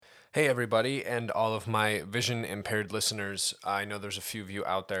Hey, everybody, and all of my vision impaired listeners. I know there's a few of you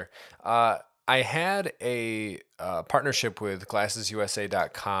out there. I had a partnership with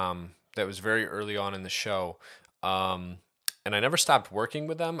GlassesUSA.com that was very early on in the show. Um, and I never stopped working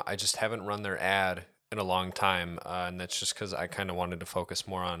with them. I just haven't run their ad in a long time. And that's just because I kind of wanted to focus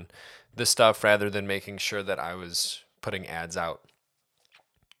more on this stuff rather than making sure that I was putting ads out.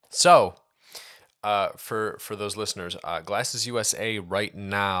 So, for those listeners, Glasses USA right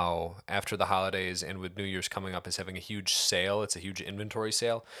now, after the holidays and with New Year's coming up, is having a huge sale. It's a huge inventory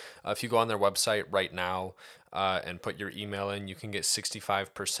sale. If you go on their website right now and put your email in, you can get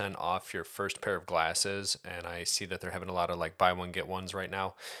 65% off your first pair of glasses. And I see that they're having a lot of like buy one get ones right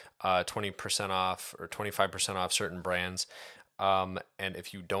now, 20% off or 25% off certain brands. And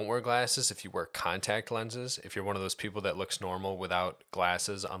if you don't wear glasses, if you wear contact lenses, if you're one of those people that looks normal without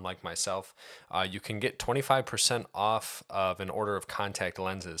glasses, unlike myself, you can get 25% off of an order of contact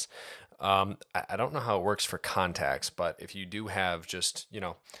lenses. I don't know how it works for contacts, but if you do have just,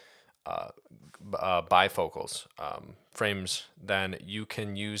 bifocals frames, then you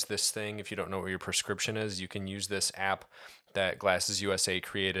can use this thing. If you don't know what your prescription is, you can use this app that Glasses USA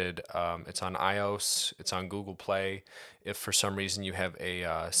created. It's on iOS, it's on Google Play. If for some reason you have a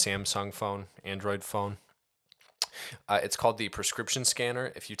Samsung phone, Android phone, it's called the prescription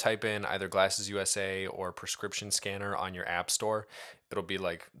scanner. If you type in either Glasses USA or prescription scanner on your app store, it'll be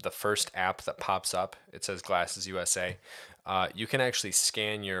like the first app that pops up. It says Glasses USA. You can actually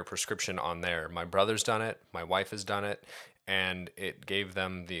scan your prescription on there. My brother's done it, my wife has done it, and it gave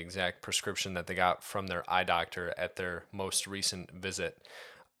them the exact prescription that they got from their eye doctor at their most recent visit.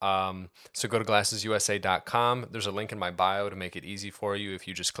 So go to glassesusa.com. There's a link in my bio to make it easy for you. If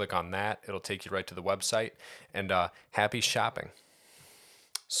you just click on that, it'll take you right to the website. And happy shopping.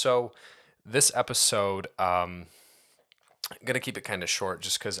 So this episode, I'm going to keep it kind of short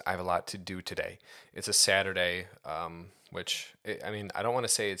just because I have a lot to do today. It's a Saturday, I don't want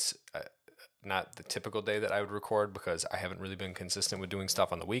to say it's not the typical day that I would record because I haven't really been consistent with doing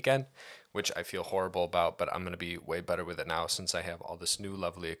stuff on the weekend, which I feel horrible about, but I'm going to be way better with it now since I have all this new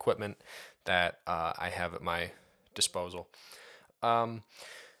lovely equipment that I have at my disposal. Um,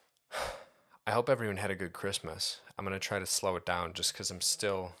 I hope everyone had a good Christmas. I'm going to try to slow it down just because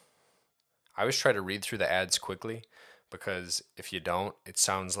I always try to read through the ads quickly because if you don't, it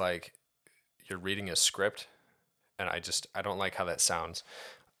sounds like you're reading a script, and I don't like how that sounds.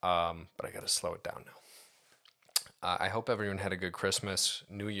 But I got to slow it down now. I hope everyone had a good Christmas.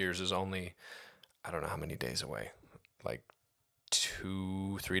 New Year's is only, I don't know how many days away, like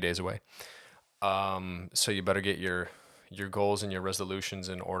 2, 3 days away. So you better get your goals and your resolutions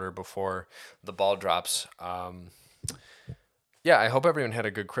in order before the ball drops. Yeah, I hope everyone had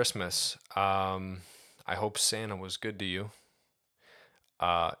a good Christmas. I hope Santa was good to you.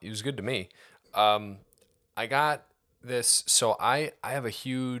 He was good to me. Um, I got this. So I have a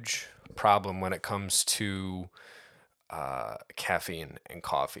huge problem when it comes to caffeine and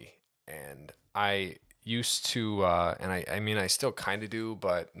coffee. And I used to, I mean, I still kind of do,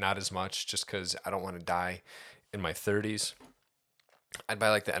 but not as much just because I don't want to die in my 30s. I'd buy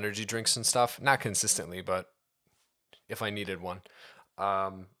like the energy drinks and stuff, not consistently, but if I needed one.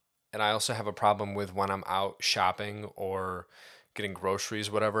 Um, and I also have a problem with when I'm out shopping or getting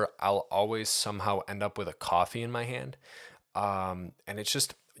groceries, whatever, I'll always somehow end up with a coffee in my hand. And it's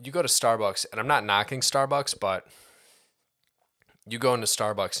just, you go to Starbucks, and I'm not knocking Starbucks, but you go into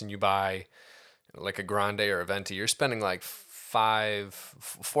Starbucks and you buy like a grande or a venti, you're spending like $4,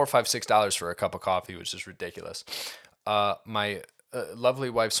 $5, $6 for a cup of coffee, which is ridiculous. My lovely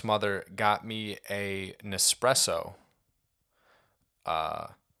wife's mother got me a Nespresso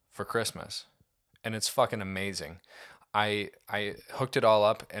for Christmas, and it's fucking amazing. I hooked it all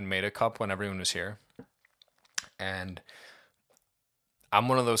up and made a cup when everyone was here, and I'm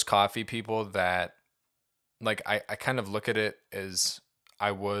one of those coffee people that like I kind of look at it as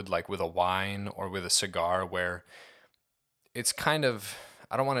I would like with a wine or with a cigar where it's kind of,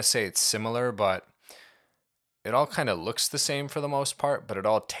 I don't want to say it's similar, but it all kind of looks the same for the most part, but it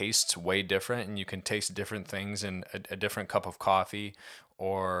all tastes way different, and you can taste different things in a different cup of coffee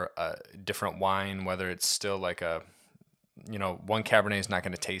or a different wine, whether it's still like one Cabernet is not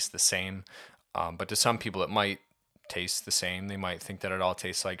going to taste the same, but to some people it might taste the same. They might think that it all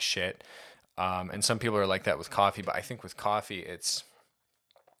tastes like shit, and some people are like that with coffee. But I think with coffee, it's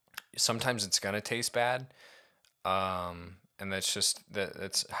sometimes it's gonna taste bad, and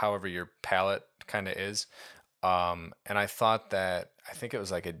that's however your palate kind of is. And I thought that I think it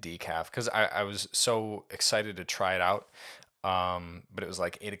was like a decaf because I was so excited to try it out. But it was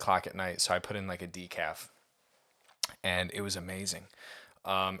like 8 o'clock at night, so I put in like a decaf, and it was amazing.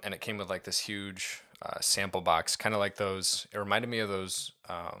 And it came with like this huge sample box, kind of like those. It reminded me of those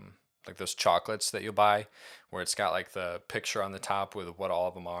like those chocolates that you buy, where it's got like the picture on the top with what all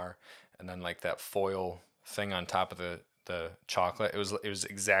of them are, and then like that foil thing on top of the chocolate. It was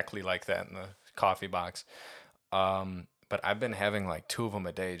exactly like that in the coffee box. But I've been having like two of them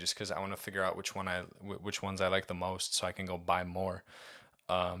a day just because I want to figure out which ones I like the most, so I can go buy more.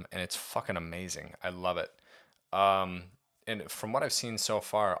 And it's fucking amazing. I love it. Um, and from what I've seen so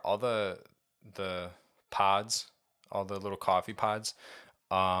far, all the pods, all the little coffee pods,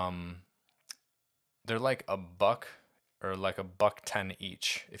 um, they're like a buck or like a buck 10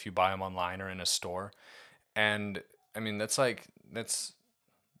 each if you buy them online or in a store. And I mean that's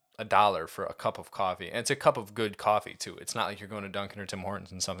 $1 for a cup of coffee. And it's a cup of good coffee too. It's not like you're going to Dunkin' or Tim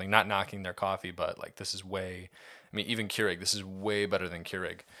Hortons and something, not knocking their coffee, but like this is way, I mean, even Keurig, this is way better than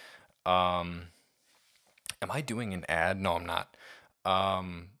Keurig. Um, am I doing an ad? No, I'm not.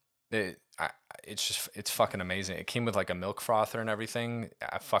 Um, it's just, it's fucking amazing. It came with like a milk frother and everything.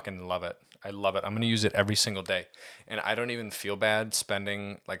 I fucking love it. I love it. I'm gonna use it every single day, and I don't even feel bad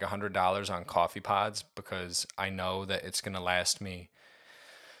spending like $100 on coffee pods because I know that it's gonna last me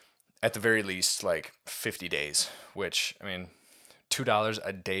at the very least like 50 days. Which I mean, $2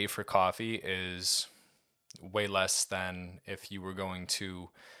 a day for coffee is way less than if you were going to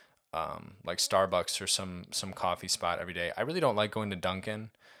like Starbucks or some coffee spot every day. I really don't like going to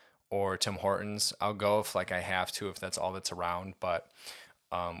Dunkin' or Tim Hortons. I'll go if like I have to, if that's all that's around. But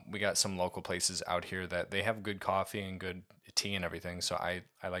we got some local places out here that they have good coffee and good tea and everything. So I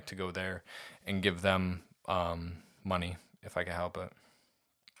like to go there and give them money if I can help it.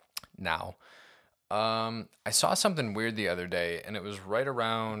 Now, I saw something weird the other day, and it was right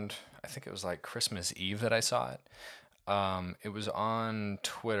around, I think it was like Christmas Eve that I saw it. It was on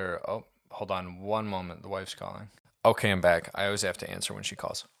Twitter. Oh, hold on one moment. The wife's calling. Okay, I'm back. I always have to answer when she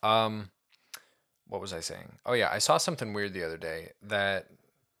calls. What was I saying? Oh yeah, I saw something weird the other day that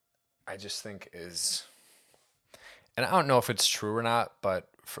I just think is, and I don't know if it's true or not, but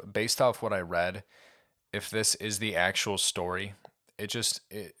based off what I read, if this is the actual story, it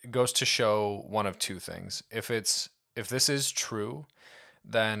goes to show one of two things. If this is true,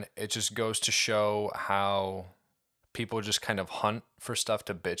 then it just goes to show how people just kind of hunt for stuff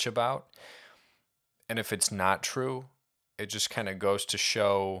to bitch about. And if it's not true, it just kind of goes to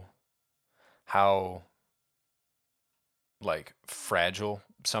show how like fragile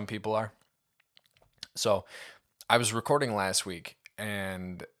some people are. So I was recording last week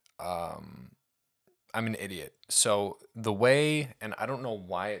and um, I'm an idiot. So the way, and I don't know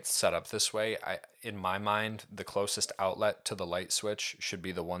why it's set up this way. In my mind, the closest outlet to the light switch should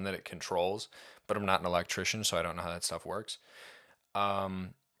be the one that it controls, but I'm not an electrician, so I don't know how that stuff works.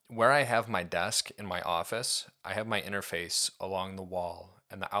 Um, where I have my desk in my office, I have my interface along the wall,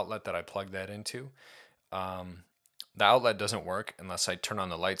 and the outlet that I plug that into, um, the outlet doesn't work unless I turn on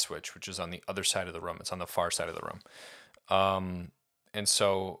the light switch, which is on the other side of the room. It's on the far side of the room. And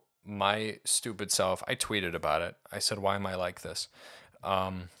so my stupid self, I tweeted about it. I said, "Why am I like this?"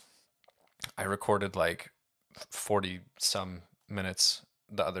 Um, I recorded like 40 some minutes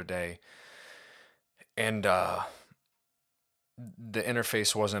the other day, and the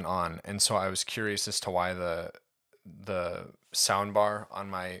interface wasn't on, and so I was curious as to why the sound bar on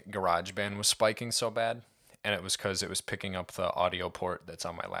my GarageBand was spiking so bad, and it was because it was picking up the audio port that's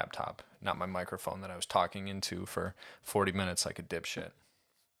on my laptop, not my microphone that I was talking into for 40 minutes like a dipshit.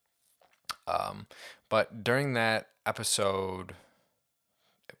 But during that episode,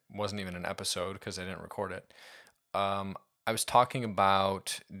 it wasn't even an episode because I didn't record it. I was talking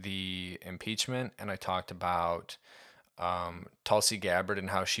about the impeachment, and I talked about Tulsi Gabbard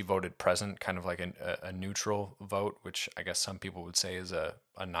and how she voted present, kind of like a neutral vote, which I guess some people would say is a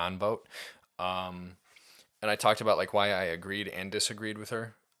non-vote. Um, and I talked about like why I agreed and disagreed with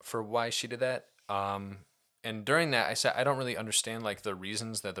her for why she did that. And during that, I said I don't really understand like the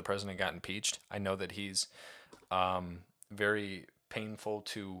reasons that the president got impeached. I know that he's very painful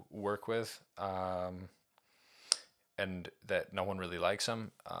to work with, and that no one really likes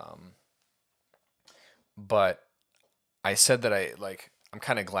him. But I said that I'm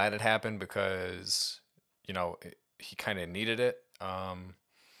kind of glad it happened because he kind of needed it, and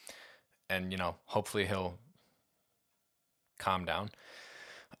hopefully he'll calm down.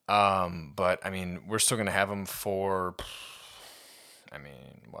 But I mean, we're still gonna have him for, I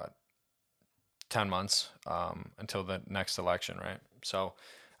mean, what, 10 months until the next election, right? So,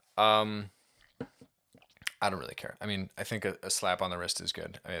 um, I don't really care. I mean, I think a slap on the wrist is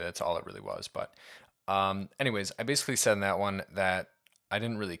good. I mean, that's all it really was. But, anyways, I basically said in that one that I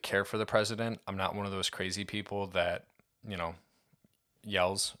didn't really care for the president. I'm not one of those crazy people that, you know,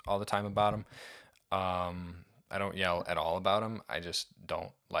 yells all the time about him. I don't yell at all about him. I just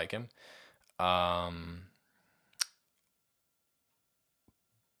don't like him. Um,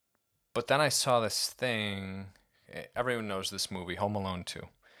 but then I saw this thing. Everyone knows this movie, Home Alone 2.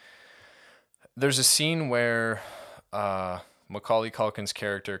 There's a scene where Macaulay Culkin's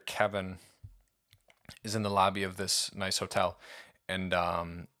character, Kevin, is in the lobby of this nice hotel, and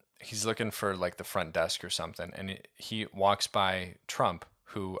he's looking for like the front desk or something, and he walks by Trump,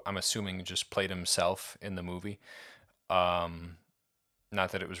 who I'm assuming just played himself in the movie. Um,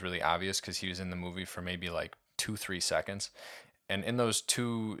 Not that it was really obvious because he was in the movie for maybe like 2 3 seconds, and in those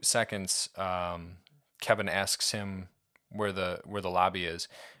 2 seconds, Kevin asks him where the lobby is,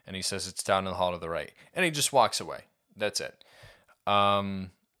 and he says it's down in the hall to the right, and he just walks away. That's it.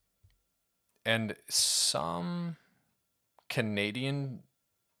 Um, and some Canadian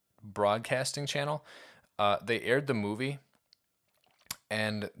broadcasting channel, they aired the movie,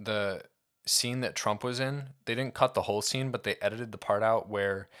 and the scene that Trump was in, they didn't cut the whole scene, but they edited the part out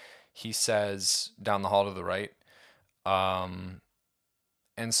where he says down the hall to the right. Um,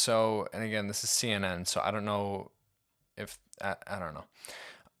 and so, and again, this is CNN, so I don't know if I don't know.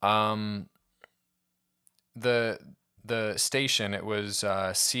 The the station, it was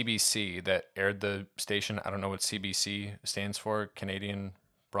CBC that aired the station. I don't know what CBC stands for, Canadian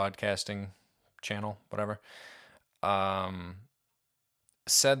Broadcasting Channel, whatever. Um,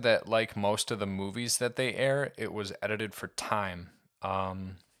 Said that like most of the movies that they air, it was edited for time.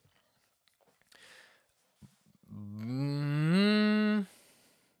 Um, mm,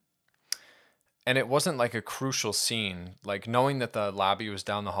 and it wasn't like a crucial scene. Like knowing that the lobby was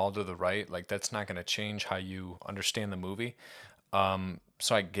down the hall to the right, like that's not going to change how you understand the movie.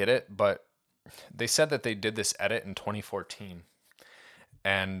 So I get it, but they said that they did this edit in 2014,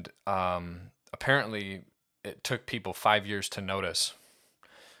 and apparently it took people 5 years to notice.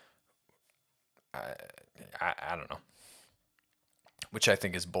 I don't know, which I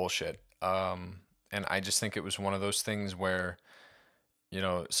think is bullshit. And I just think it was one of those things where,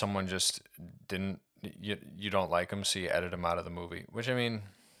 someone just didn't, you don't like them, so you edit them out of the movie, which I mean,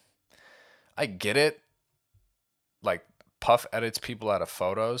 I get it. Like, Puff edits people out of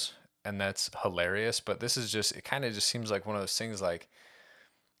photos, and that's hilarious, but this is just, it kind of just seems like one of those things like,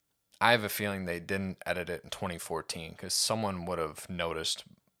 I have a feeling they didn't edit it in 2014 because someone would have noticed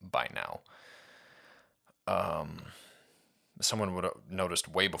by now. Someone would have noticed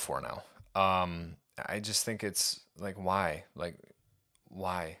way before now. I just think it's like, why? Like,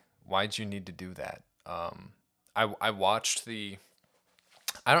 why? Why'd you need to do that? I watched the.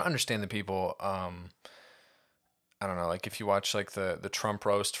 I don't understand the people. I don't know. Like, if you watch like the Trump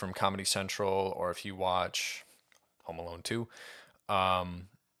roast from Comedy Central, or if you watch Home Alone 2, um,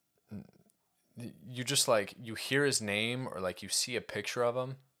 you just like you hear his name, or like you see a picture of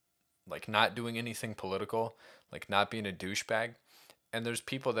him, like not doing anything political, like not being a douchebag, and there's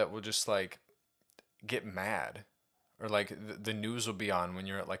people that will just like get mad, or like the news will be on when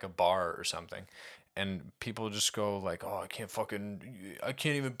you're at like a bar or something, and people just go like, oh, I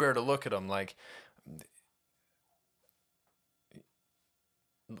can't even bear to look at him. Like,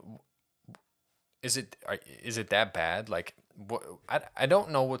 is it that bad? Like, what? I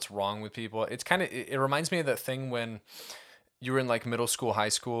don't know what's wrong with people. It's kind of, it reminds me of that thing when you were in like middle school, high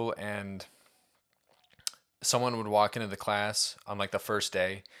school, and someone would walk into the class on like the first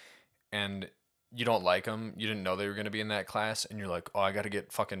day, and you don't like them. You didn't know they were going to be in that class, and you're like, oh, I got to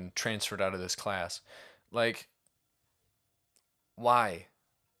get fucking transferred out of this class. Like, why?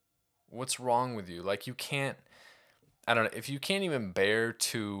 What's wrong with you? Like, you can't, I don't know, if you can't even bear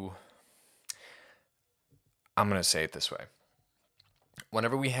to, I'm going to say it this way.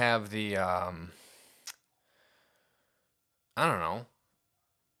 Whenever we have the, I don't know,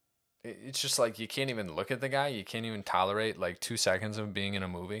 it's just like you can't even look at the guy. You can't even tolerate like 2 seconds of being in a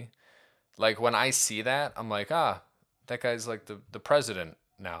movie. Like, when I see that, I'm like, that guy's like the president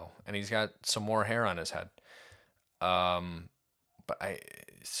now, and he's got some more hair on his head. Um, but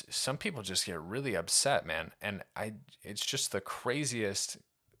some people just get really upset, man, and it's just the craziest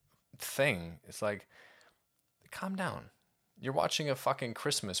thing. It's like, calm down. You're watching a fucking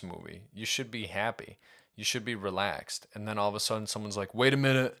Christmas movie. You should be happy. You should be relaxed. And then all of a sudden, someone's like, wait a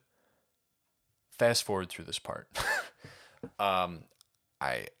minute. Fast forward through this part. um,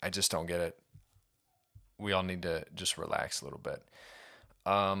 I just don't get it. We all need to just relax a little bit.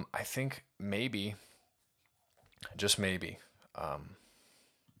 I think maybe, just maybe, um,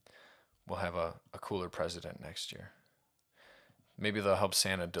 we'll have a cooler president next year. Maybe they'll help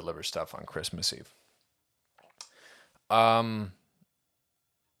Santa deliver stuff on Christmas Eve. Um,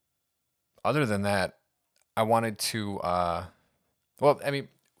 Other than that, I wanted to Well, I mean,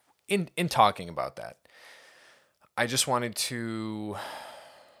 in talking about that, I just wanted to,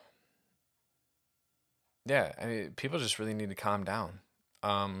 yeah, I mean, people just really need to calm down.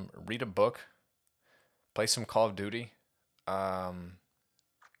 Read a book, play some Call of Duty. Um,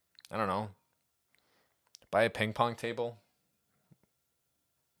 I don't know, buy a ping pong table,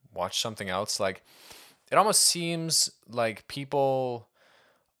 watch something else. Like, it almost seems like people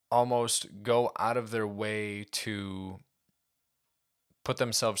almost go out of their way to put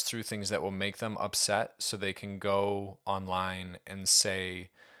themselves through things that will make them upset so they can go online and say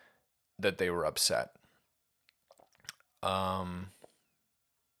that they were upset. Um,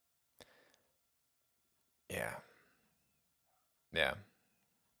 yeah, yeah.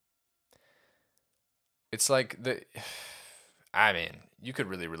 It's like I mean, you could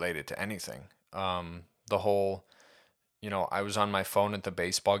really relate it to anything. The whole, I was on my phone at the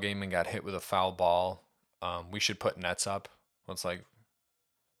baseball game and got hit with a foul ball. We should put nets up. Well, it's like,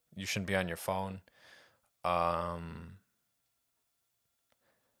 you shouldn't be on your phone. Um,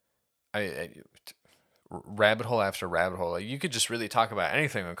 I rabbit hole after rabbit hole. Like, you could just really talk about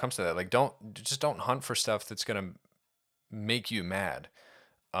anything when it comes to that. Like, don't hunt for stuff that's gonna make you mad.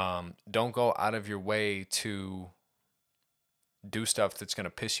 Don't go out of your way to do stuff that's gonna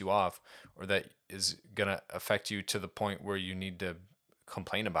piss you off or that is gonna affect you to the point where you need to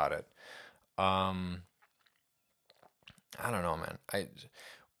complain about it. Um, I don't know, man.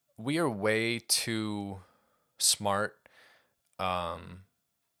 We are way too smart. Um,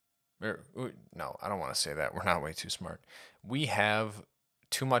 no, I don't want to say that. We're not way too smart. We have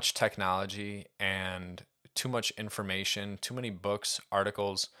too much technology and too much information, too many books,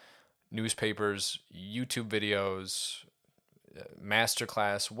 articles, newspapers, YouTube videos,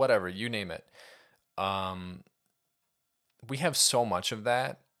 masterclass, whatever, you name it. Um, we have so much of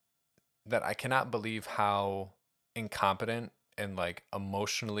that I cannot believe how incompetent and like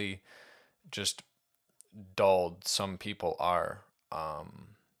emotionally just dulled some people are. Um,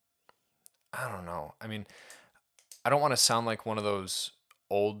 I don't know. I mean, I don't want to sound like one of those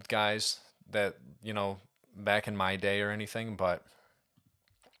old guys that, back in my day or anything, but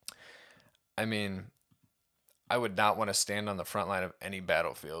I mean, I would not want to stand on the front line of any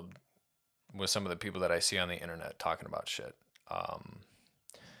battlefield with some of the people that I see on the internet talking about shit. Um,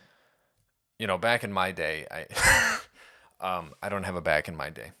 back in my day, I don't have a back in my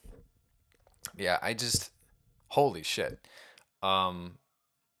day. Yeah, holy shit. Um,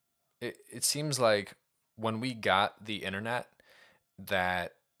 it seems like when we got the internet,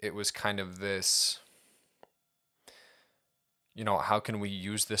 that it was kind of this, how can we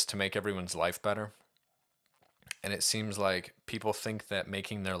use this to make everyone's life better? And it seems like people think that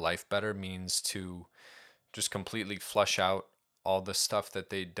making their life better means to just completely flush out all the stuff that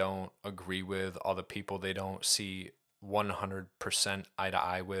they don't agree with, all the people they don't see 100% eye to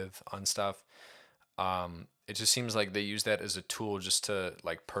eye with on stuff. It just seems like they use that as a tool just to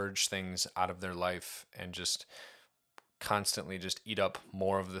like purge things out of their life and just constantly just eat up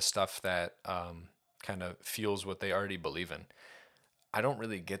more of the stuff that kind of fuels what they already believe in. I don't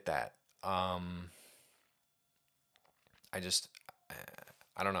really get that. I just,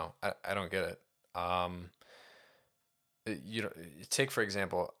 I don't know. I don't get it. Um, take for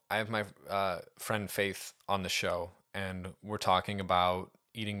example, I have my friend Faith on the show, and we're talking about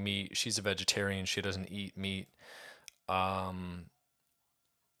eating meat. She's a vegetarian. She doesn't eat meat. Um,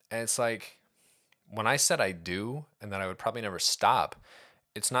 and it's like, when I said I do, and that I would probably never stop,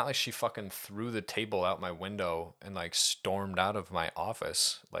 it's not like she fucking threw the table out my window and like stormed out of my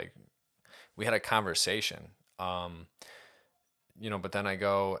office. Like, we had a conversation. Um, but then I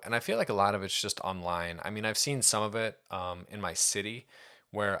go, and I feel like a lot of it's just online. I mean, I've seen some of it in my city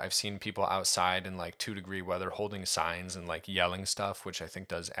where I've seen people outside in like 2-degree weather holding signs and like yelling stuff, which I think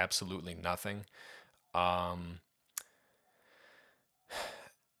does absolutely nothing. Um,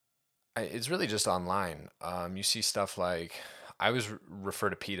 it's really just online. You see stuff like, I always refer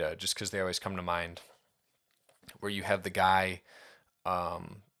to PETA just because they always come to mind, where you have the guy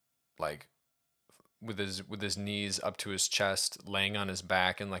um, like with his knees up to his chest, laying on his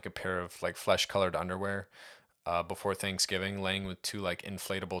back in like a pair of like flesh colored underwear before Thanksgiving, laying with two like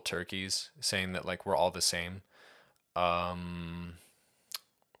inflatable turkeys, saying that like we're all the same. Um,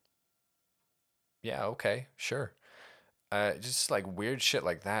 yeah, okay, sure. Just like weird shit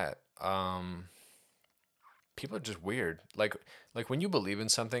like that. People are just weird. Like when you believe in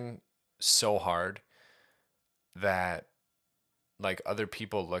something so hard that like other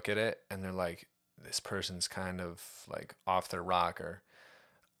people look at it and they're like, this person's kind of like off their rocker.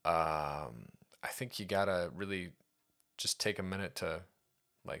 I think you gotta really just take a minute to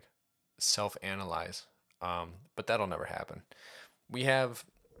like self analyze. But that'll never happen. we have,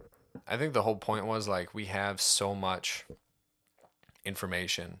 I think the whole point was like we have so much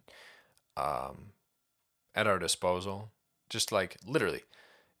information um, at our disposal. Just like literally,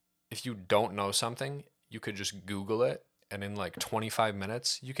 if you don't know something, you could just Google it, and in like 25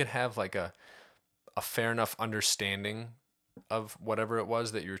 minutes, you could have like a fair enough understanding of whatever it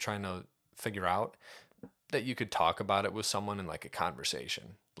was that you were trying to figure out, that you could talk about it with someone in like a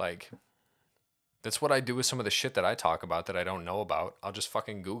conversation. Like, that's what I do with some of the shit that I talk about that I don't know about. I'll just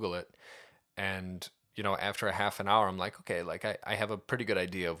fucking Google it. And, after a half an hour, I'm like, okay, like I have a pretty good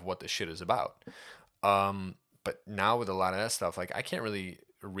idea of what this shit is about. But now with a lot of that stuff, like I can't really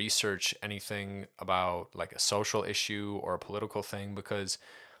research anything about like a social issue or a political thing because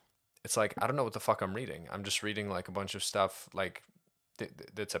it's like I don't know what the fuck I'm reading. I'm just reading like a bunch of stuff like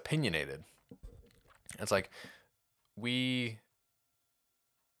that's opinionated. It's like we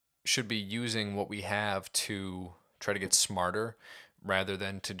should be using what we have to try to get smarter rather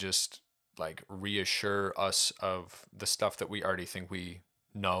than to just like reassure us of the stuff that we already think we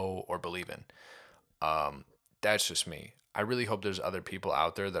know or believe in. Um, that's just me. I really hope there's other people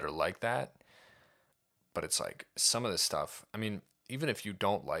out there that are like that. But it's like some of this stuff, I mean, even if you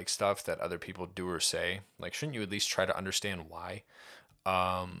don't like stuff that other people do or say, like, shouldn't you at least try to understand why?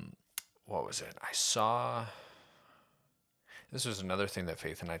 Um, what was it? I saw this was another thing that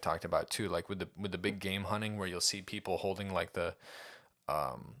Faith and I talked about too, like with the big game hunting where you'll see people holding like the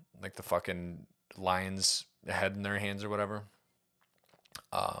fucking lion's head in their hands or whatever.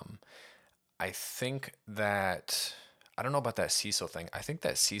 Um, I think that I don't know about that Cecil thing. I think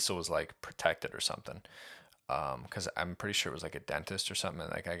that Cecil was like protected or something. Because I'm pretty sure it was like a dentist or something.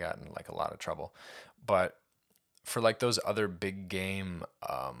 And like I got in like a lot of trouble. But for like those other big game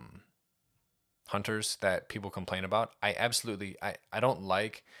hunters that people complain about, I don't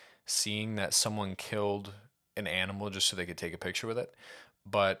like seeing that someone killed an animal just so they could take a picture with it.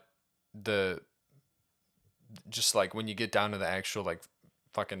 But the just like when you get down to the actual like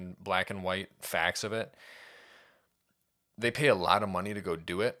fucking black and white facts of it, they pay a lot of money to go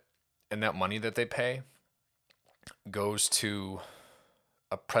do it, and that money that they pay goes to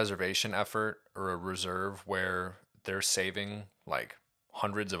a preservation effort or a reserve where they're saving like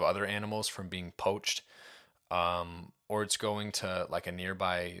hundreds of other animals from being poached, or it's going to like a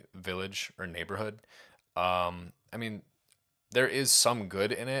nearby village or neighborhood. I mean, there is some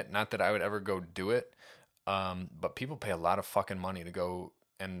good in it. Not that I would ever go do it, but people pay a lot of fucking money to go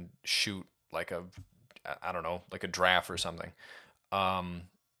and shoot like I don't know, like a giraffe or something. Um,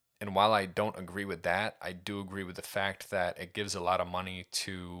 and while I don't agree with that, I do agree with the fact that it gives a lot of money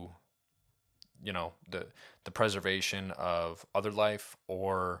to, the preservation of other life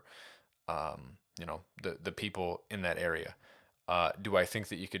or, the people in that area. Do I think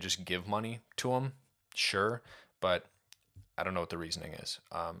that you could just give money to them? Sure, but I don't know what the reasoning is,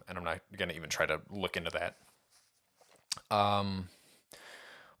 and I'm not gonna even try to look into that. Um,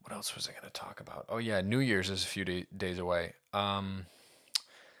 what else was I gonna talk about? Oh yeah, New Year's is a few days away.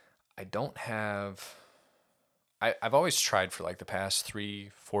 I don't have. I've always tried for like the past 3,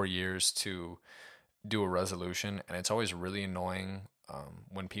 4 years to do a resolution, and it's always really annoying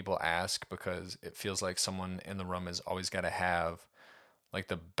when people ask because it feels like someone in the room has always got to have like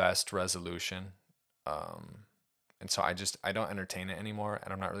the best resolution. Um, and so I don't entertain it anymore,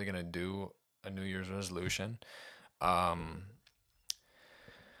 and I'm not really gonna do a New Year's resolution. Um,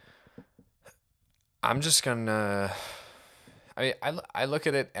 I'm just gonna. I look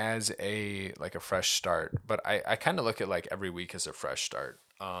at it as a like a fresh start, but I kind of look at like every week as a fresh start,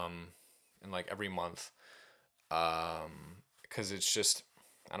 and like every month, because it's just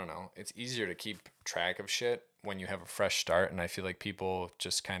I don't know, it's easier to keep track of shit when you have a fresh start, and I feel like people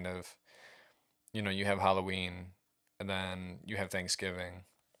just kind of you have Halloween, and then you have Thanksgiving,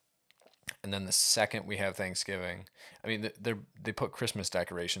 and then the second we have Thanksgiving, I mean they put Christmas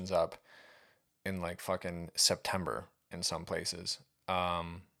decorations up in like fucking September in some places.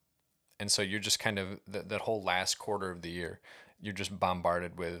 Um, and so you're just kind of that whole last quarter of the year, you're just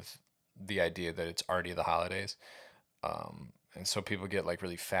bombarded with the idea that it's already the holidays. And so people get like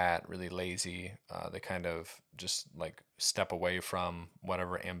really fat, really lazy. They kind of just like step away from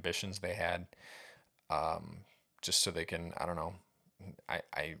whatever ambitions they had, um, just so they can, I don't know,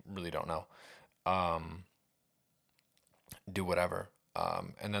 I really don't know, um, do whatever.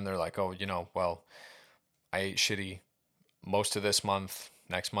 And then they're like, oh, well, I ate shitty most of this month.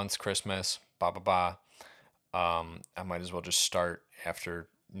 Next month's Christmas. Blah blah blah. I might as well just start after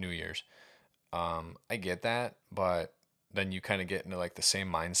New Year's. I get that, but then you kind of get into like the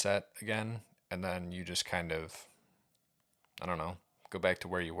same mindset again, and then you just kind of, I don't know, go back to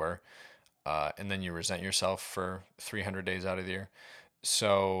where you were. and then you resent yourself for 300 days out of the year.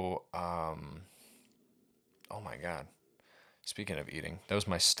 So, oh my God. Speaking of eating, that was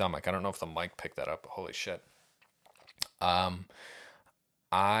my stomach. I don't know if the mic picked that up. Holy shit. Um,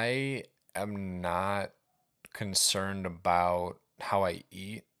 I am not concerned about how I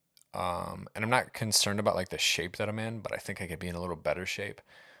eat. And I'm not concerned about like the shape that I'm in, but I think I could be in a little better shape.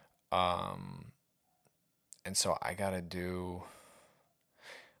 Um, and so I gotta do.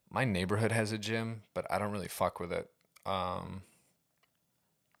 My neighborhood has a gym, but I don't really fuck with it. Um,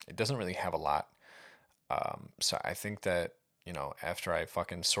 it doesn't really have a lot. So I think that, after I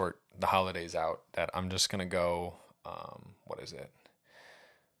fucking sort the holidays out, that I'm just gonna go. What is it?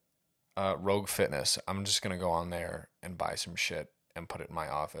 Rogue Fitness. I'm just gonna go on there and buy some shit and put it in my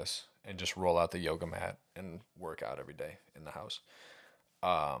office and just roll out the yoga mat and work out every day in the house.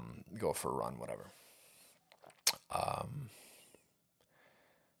 Go for a run, whatever. Um,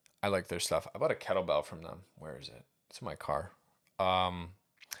 I like their stuff. I bought a kettlebell from them. Where is it? It's in my car. Um,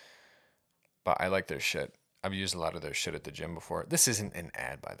 but I like their shit. I've used a lot of their shit at the gym before. This isn't an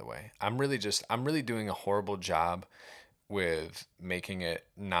ad, by the way. I'm really doing a horrible job with making it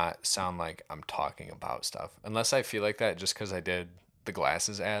not sound like I'm talking about stuff. Unless I feel like that just because I did the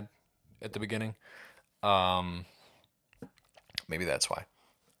glasses ad at the beginning. Um, Maybe that's why.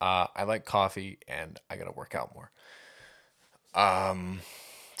 I like coffee and I gotta work out more. Um,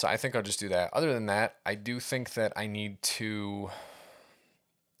 so I think I'll just do that. Other than that, I do think that I need to.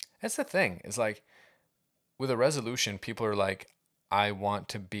 That's the thing. Is like with a resolution, people are like, I want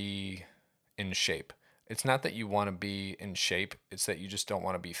to be in shape. It's not that you want to be in shape, it's that you just don't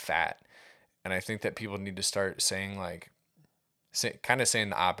want to be fat. And I think that people need to start saying, like, kind of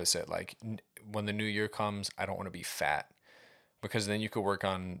saying the opposite. Like, when the new year comes, I don't want to be fat. Because then you could work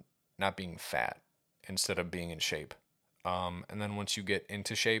on not being fat instead of being in shape. And then once you get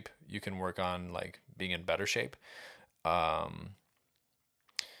into shape, you can work on like being in better shape. Um,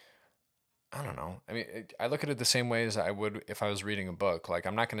 I don't know. I mean, I look at it the same way as I would if I was reading a book. Like,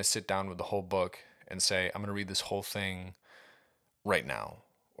 I'm not going to sit down with the whole book and say, I'm going to read this whole thing right now,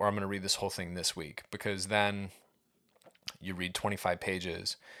 or I'm going to read this whole thing this week, because then you read 25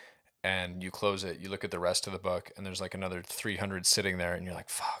 pages and you close it, you look at the rest of the book, and there's like another 300 sitting there, and you're like,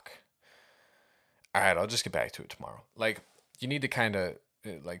 fuck. All right, I'll just get back to it tomorrow. Like, you need to kind of,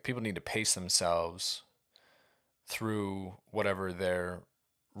 like, people need to pace themselves through whatever their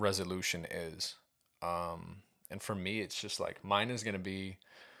resolution is. And for me, it's just like mine is going to be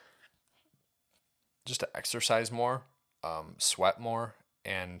just to exercise more, sweat more,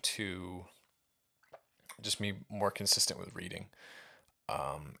 and to just be more consistent with reading.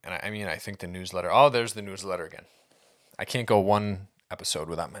 And I mean, I think the newsletter. Oh, there's the newsletter again. I can't go one episode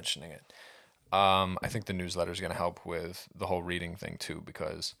without mentioning it. I think the newsletter is going to help with the whole reading thing too,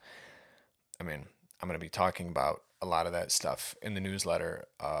 because I mean, I'm going to be talking about a lot of that stuff in the newsletter.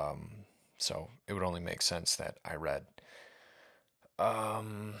 So it would only make sense that I read.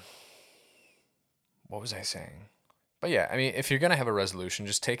 Um, what was I saying? But yeah, I mean, if you're going to have a resolution,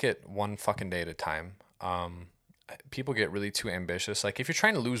 just take it one fucking day at a time. People get really too ambitious. Like, if you're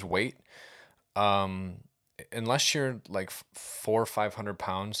trying to lose weight, um, unless you're like 400 or 500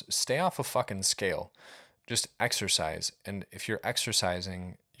 pounds, stay off a fucking scale. Just exercise. And if you're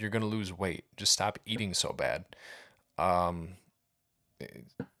exercising, you're going to lose weight. Just stop eating so bad. Um,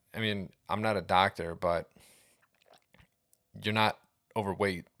 I mean, I'm not a doctor, but you're not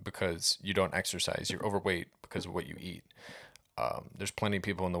overweight because you don't exercise. You're overweight because of what you eat. There's plenty of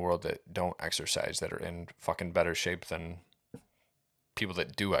people in the world that don't exercise that are in fucking better shape than people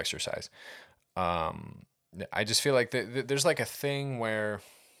that do exercise. Um, I just feel like there's like a thing where,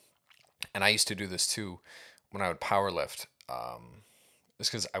 and I used to do this too when I would power lift. It's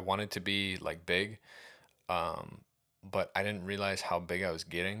because I wanted to be like big, um, but I didn't realize how big I was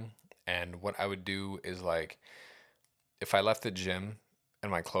getting. And what I would do is like, if I left the gym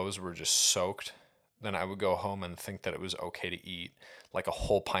and my clothes were just soaked, then I would go home and think that it was okay to eat like a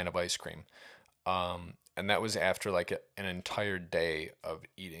whole pint of ice cream. And that was after like an entire day of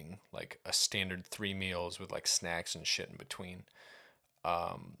eating like a standard 3 meals with like snacks and shit in between.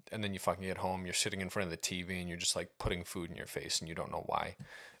 And then you fucking get home, you're sitting in front of the TV and you're just like putting food in your face and you don't know why.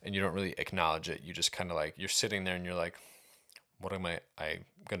 And you don't really acknowledge it. You just kind of like, you're sitting there and you're like, what am I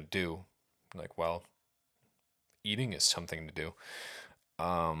going to do? Like, well, eating is something to do.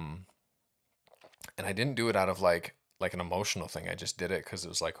 Um, and I didn't do it out of like an emotional thing. I just did it because it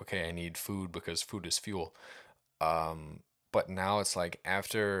was like, okay, I need food because food is fuel. But now it's like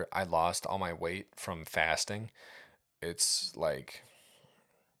after I lost all my weight from fasting, it's like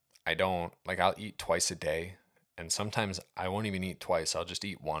I don't like I'll eat twice a day, and sometimes I won't even eat twice. I'll just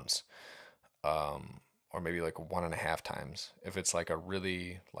eat once. or maybe like 1.5 times. If it's like a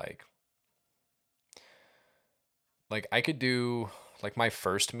really like I could do like my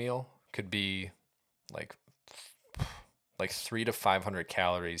first meal could be like 300 to 500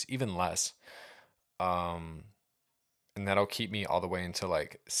 calories, even less. Um, and that'll keep me all the way until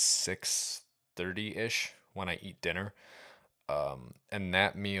like 6:30 ish when I eat dinner. And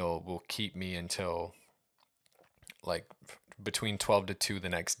that meal will keep me until like between 12 to 2 the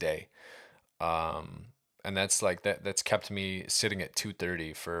next day. Um, and that's like that's kept me sitting at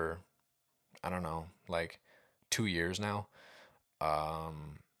 2:30 for I don't know, like 2 years now.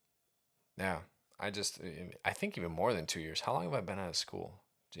 Um, yeah, I think even more than 2 years. How long have I been out of school?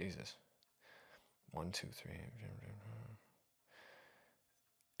 Jesus. One, two, three.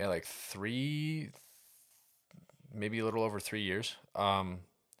 Yeah, like three, maybe a little over 3 years. I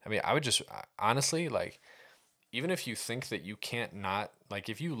mean, I would just honestly like, even if you think that you can't not, like,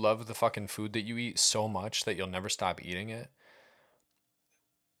 if you love the fucking food that you eat so much that you'll never stop eating it,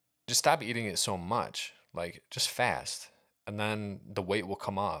 just stop eating it so much. Like, just fast, and then the weight will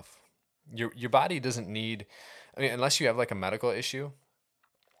come off. Your body doesn't need, I mean, unless you have like a medical issue,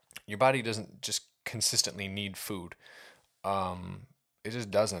 your body doesn't just consistently need food. Um, it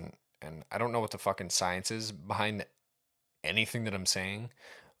just doesn't. And I don't know what the fucking science is behind anything that I'm saying,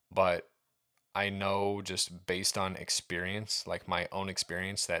 but I know just based on experience, like my own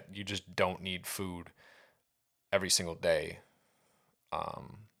experience, that you just don't need food every single day.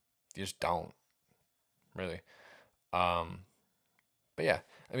 Um, you just don't really. Um, but yeah,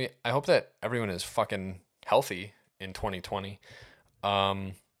 I mean, I hope that everyone is fucking healthy in 2020.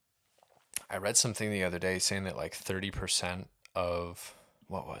 Um, I read something the other day saying that like 30% of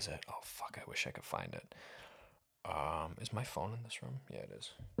what was it? Oh fuck, I wish I could find it. Is my phone in this room? Yeah, it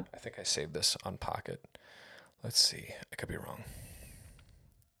is. I think I saved this on Pocket. Let's see. I could be wrong.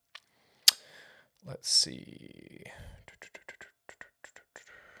 Let's see.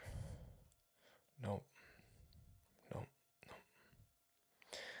 Nope. Nope.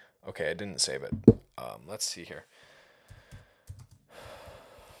 Okay, I didn't save it. Let's see here.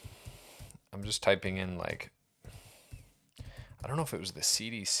 I'm just typing in like, I don't know if it was the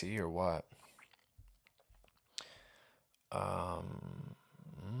CDC or what.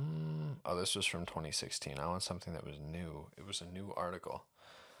 Oh, this was from 2016. I want something that was new. It was a new article.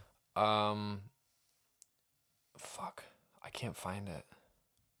 Um, fuck. I can't find it.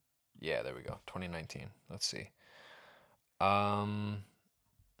 Yeah, there we go. 2019. Let's see. Um,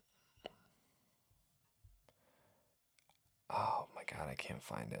 oh my God, I can't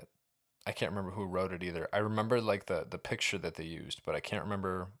find it. I can't remember who wrote it either. I remember like the picture that they used, but I can't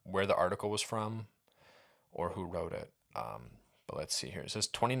remember where the article was from or who wrote it. But let's see here. It says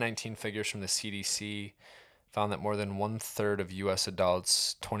 2019 figures from the CDC found that more than 1/3 of U.S.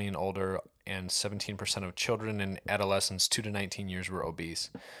 adults 20 and older and 17% of children and adolescents 2 to 19 years were obese,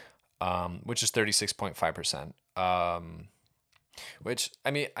 which is 36.5%. Which,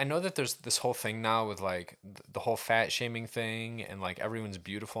 I mean, I know that there's this whole thing now with like the whole fat shaming thing and like everyone's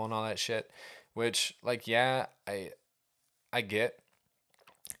beautiful and all that shit, which like yeah, I get,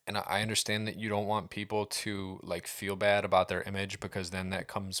 and I understand that you don't want people to like feel bad about their image because then that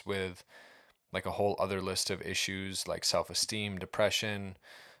comes with like a whole other list of issues like self-esteem, depression,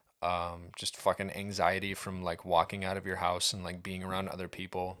 just fucking anxiety from like walking out of your house and like being around other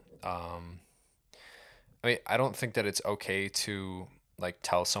people. I mean, I don't think that it's okay to like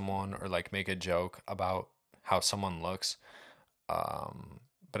tell someone or like make a joke about how someone looks.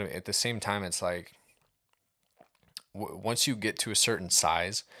 But at the same time, it's like once you get to a certain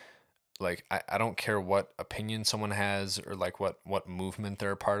size, like I don't care what opinion someone has or like what movement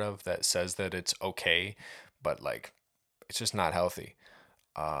they're a part of that says that it's okay, but like it's just not healthy.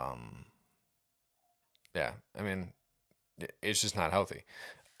 Um, yeah, I mean, it's just not healthy.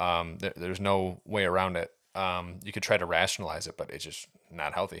 There's no way around it. You could try to rationalize it, but it's just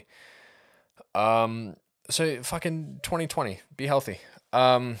not healthy. Um, so fucking 2020, be healthy.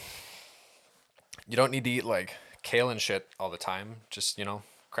 Um, you don't need to eat like kale and shit all the time. Just,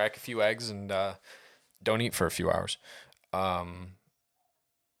 crack a few eggs and don't eat for a few hours. Um,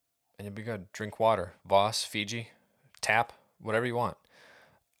 and you'll be good. Drink water. Voss, Fiji, tap, whatever you want.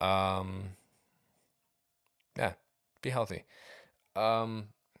 Um, yeah, be healthy. Um,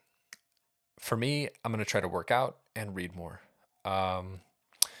 for me, I'm going to try to work out and read more. Um,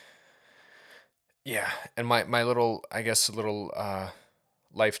 yeah, and my little, I guess, little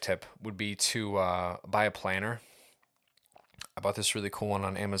life tip would be to buy a planner. I bought this really cool one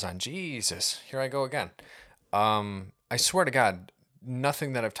on Amazon. Jesus, here I go again. I swear to God,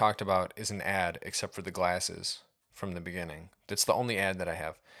 nothing that I've talked about is an ad except for the glasses from the beginning. That's the only ad that I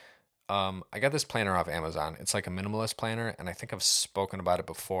have. I got this planner off Amazon. It's like a minimalist planner, and I think I've spoken about it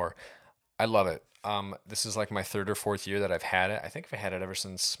before. I love it. This is like my third or fourth year that I've had it. I think I've had it ever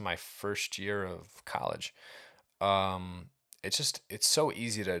since my first year of college. Um, it's so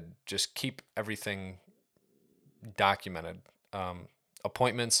easy to just keep everything documented. Um,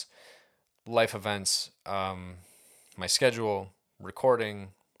 Appointments, life events, my schedule, recording,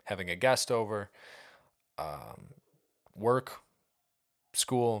 having a guest over, work,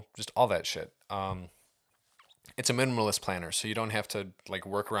 school, just all that shit. It's a minimalist planner, so you don't have to like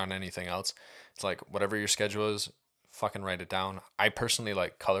work around anything else. It's like whatever your schedule is, fucking write it down. I personally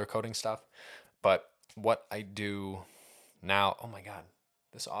like color coding stuff, but what I do now, oh my god,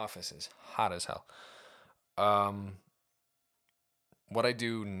 this office is hot as hell. Um, what I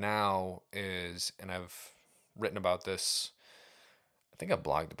do now is, and I've written about this, I think I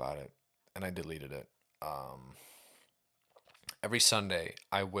blogged about it, and I deleted it. Um, every Sunday,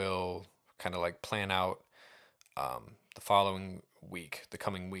 I will kind of like plan out the following week, the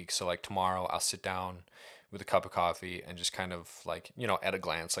coming week. So like tomorrow, I'll sit down with a cup of coffee and just kind of like, at a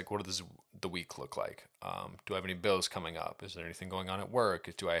glance, like what does the week look like? Do I have any bills coming up? Is there anything going on at work?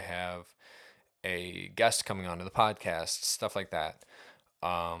 Do I have a guest coming onto the podcast? Stuff like that.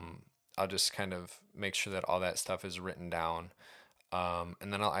 I'll just kind of make sure that all that stuff is written down.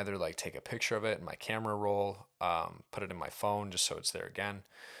 And then I'll either like take a picture of it in my camera roll, put it in my phone just so it's there again,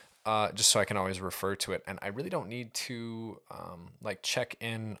 just so I can always refer to it. And I really don't need to like check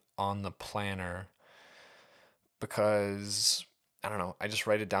in on the planner because I don't know. I just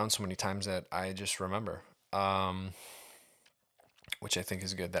write it down so many times that I just remember, which I think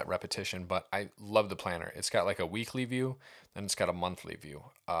is good, that repetition. But I love the planner. It's got like a weekly view, then it's got a monthly view.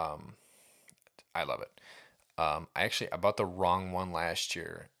 I love it. I bought the wrong one last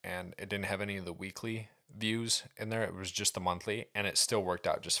year, and it didn't have any of the weekly views in there. It was just the monthly, and it still worked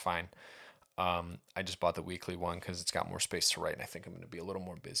out just fine. I just bought the weekly one because it's got more space to write, and I think I'm going to be a little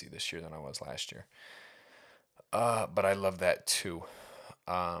more busy this year than I was last year. But I love that too,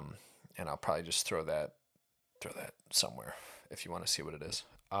 and I'll probably just throw that somewhere if you want to see what it is.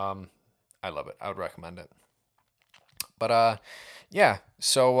 I love it. I would recommend it. But yeah.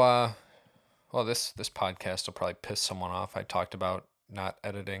 So well, this podcast will probably piss someone off. I talked about not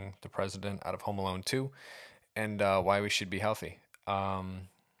editing the president out of Home Alone 2 and why we should be healthy.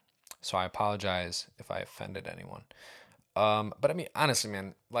 So I apologize if I offended anyone. But I mean, honestly,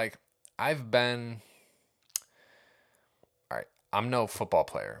 man, like I've been, all right, I'm no football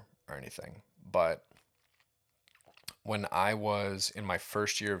player or anything, but when I was in my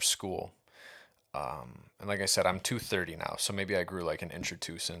first year of school, and like I said, I'm 230 now, so maybe I grew like an inch or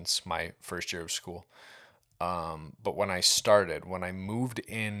two since my first year of school. But when I moved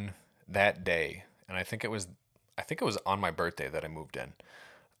in that day, and I think it was on my birthday that I moved in.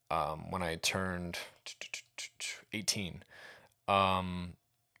 When I turned 18, um,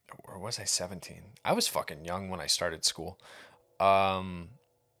 or was I 17? I was fucking young when I started school. Um,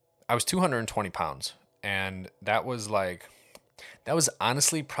 I was 220 pounds, and that was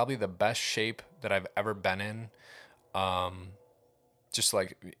honestly probably the best shape that I've ever been in. Um, just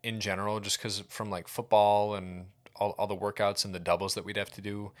like in general, just because from like football and all the workouts and the doubles that we'd have to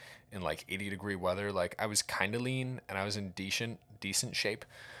do in like 80-degree weather, like I was kind of lean and I was in decent shape.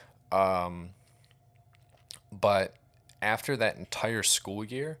 Um, but after that entire school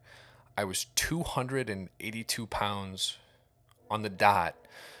year, I was 282 pounds on the dot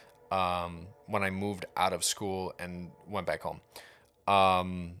when I moved out of school and went back home.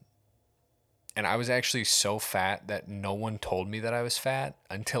 Um, and I was actually so fat that no one told me that I was fat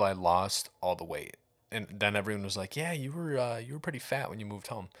until I lost all the weight. And then everyone was like, "Yeah, you were pretty fat when you moved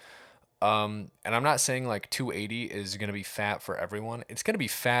home." And I'm not saying like 280 is gonna be fat for everyone. It's gonna be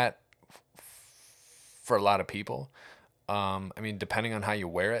fat for a lot of people. I mean, depending on how you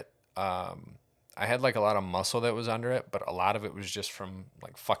wear it. I had like a lot of muscle that was under it, but a lot of it was just from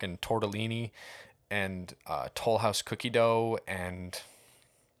like fucking tortellini and Toll House cookie dough, and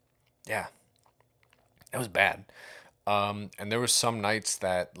yeah, it was bad. And there was some nights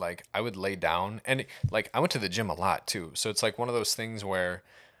that like I would lay down, and like I went to the gym a lot too. So it's like one of those things where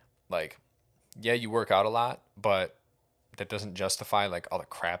like, yeah, you work out a lot, but that doesn't justify like all the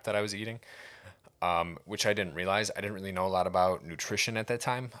crap that I was eating, which I didn't realize. I didn't really know a lot about nutrition at that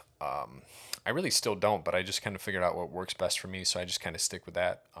time. I really still don't, but I just kind of figured out what works best for me. So I just kind of stick with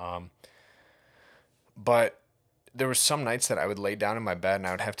that. But there was some nights that I would lay down in my bed and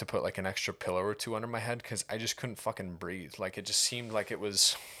I would have to put like an extra pillow or two under my head because I just couldn't fucking breathe. Like it just seemed like it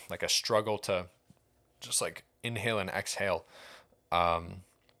was like a struggle to just like inhale and exhale,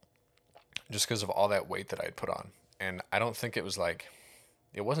 just because of all that weight that I had put on. And I don't think it was like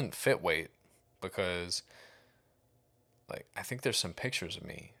it wasn't fit weight because like I think there's some pictures of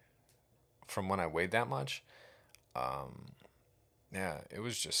me from when I weighed that much. Um, yeah, it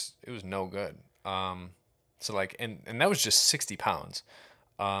was no good. So like and that was just 60 pounds.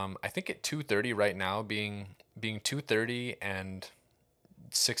 I think at 230 right now, being 230 and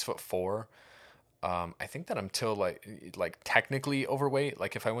 6'4", I think that I'm still like technically overweight.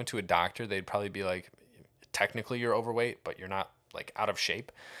 Like if I went to a doctor, they'd probably be like, technically you're overweight, but you're not like out of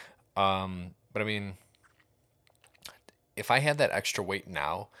shape. But I mean, if I had that extra weight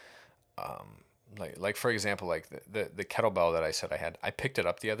now, like for example, like the kettlebell that I said I had, I picked it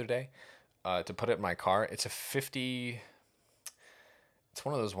up the other day to put it in my car. It's a 50. It's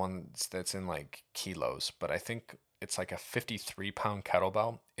one of those ones that's in like kilos, but I think it's like a 53-pound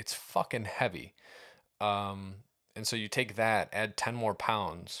kettlebell. It's fucking heavy. Um, and so you take that, add 10 more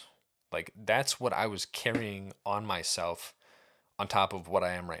pounds. Like that's what I was carrying on myself on top of what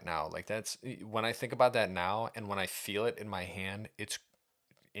I am right now. Like that's when I think about that now and when I feel it in my hand, it's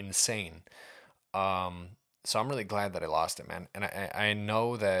insane. Um, so I'm really glad that I lost it, man. And I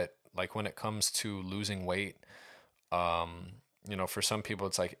know that like when it comes to losing weight, for some people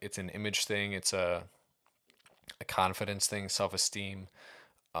it's like it's an image thing, it's a confidence thing, self-esteem.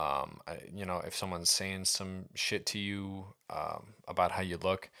 If someone's saying some shit to you about how you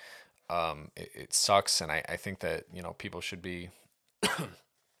look, it sucks. And I think that, people should be a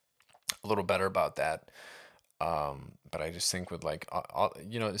little better about that. But I just think with like,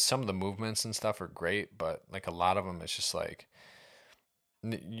 some of the movements and stuff are great, but like a lot of them, it's just like,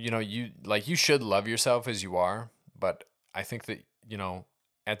 you should love yourself as you are, but I think that,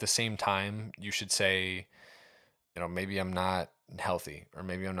 at the same time, you should say, maybe I'm not healthy or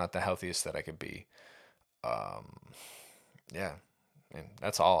maybe I'm not the healthiest that I could be. Um, yeah. And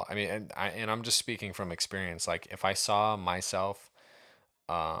that's all. I mean, and I'm just speaking from experience. Like if I saw myself,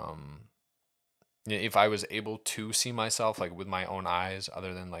 um, if I was able to see myself like with my own eyes,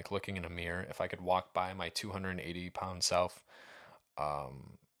 other than like looking in a mirror, if I could walk by my 280-pound self,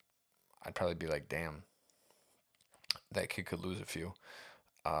 um, I'd probably be like, damn, that kid could lose a few.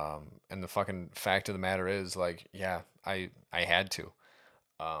 And the fucking fact of the matter is, like, yeah, I had to.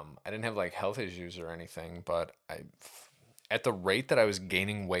 I didn't have like health issues or anything, but at the rate that I was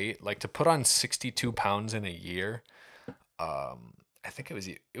gaining weight, like to put on 62 pounds in a year, I think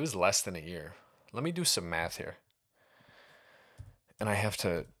it was less than a year. Let me do some math here, and I have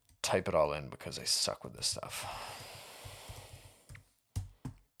to type it all in because I suck with this stuff.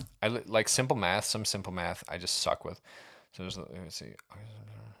 Like simple math, some simple math I just suck with. So let's see.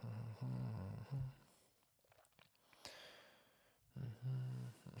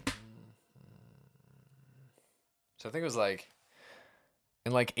 So I think it was like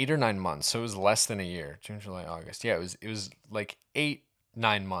in like 8 or 9 months. So it was less than a year. June, July, August. Yeah, it was like 8,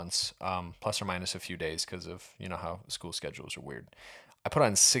 9 months, plus or minus a few days because of how school schedules are weird. I put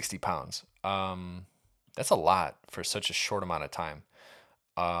on 60 pounds. That's a lot for such a short amount of time.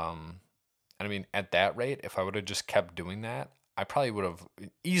 And I mean, at that rate, if I would have just kept doing that, I probably would have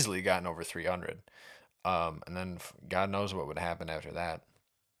easily gotten over 300. And then God knows what would happen after that.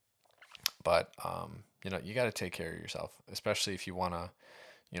 But you got to take care of yourself, especially if you want to,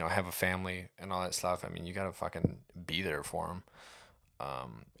 have a family and all that stuff. I mean, you got to fucking be there for them.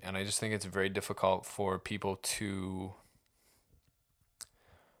 And I just think it's very difficult for people to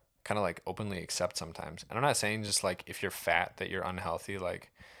kind of like openly accept sometimes. And I'm not saying just like if you're fat that you're unhealthy,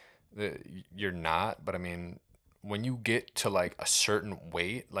 like you're not. But I mean, when you get to like a certain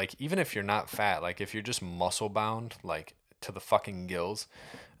weight, like even if you're not fat, like if you're just muscle bound, like to the fucking gills,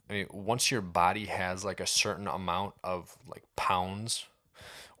 I mean, once your body has like a certain amount of like pounds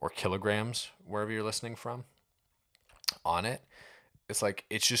or kilograms, wherever you're listening from, on it, it's like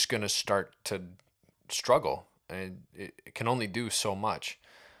it's just gonna start to struggle, and it can only do so much.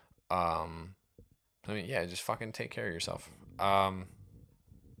 Um, I mean, yeah, just fucking take care of yourself. You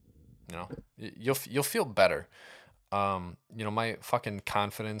know, you'll feel better. My fucking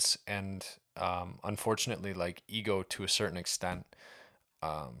confidence and unfortunately like ego to a certain extent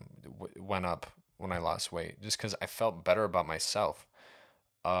went up when I lost weight just because I felt better about myself.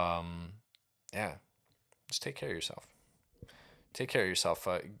 Um, yeah, just take care of yourself. Take care of yourself.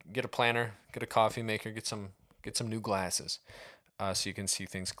 Get a planner, get a coffee maker, get some new glasses, so you can see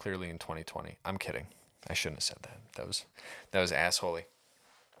things clearly in 2020. I'm kidding. I shouldn't have said that. That was assholey.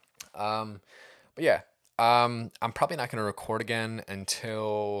 But yeah, I'm probably not gonna record again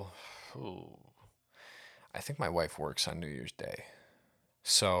until ooh, I think my wife works on New Year's Day,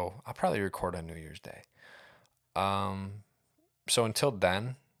 so I'll probably record on New Year's Day. Um, so until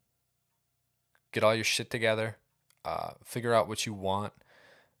then, get all your shit together, figure out what you want,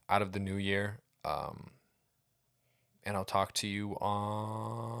 out of the new year. And I'll talk to you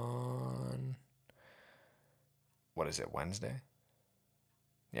on, what is it, Wednesday?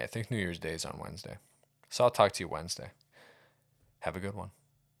 Yeah, I think New Year's Day is on Wednesday. So I'll talk to you Wednesday. Have a good one.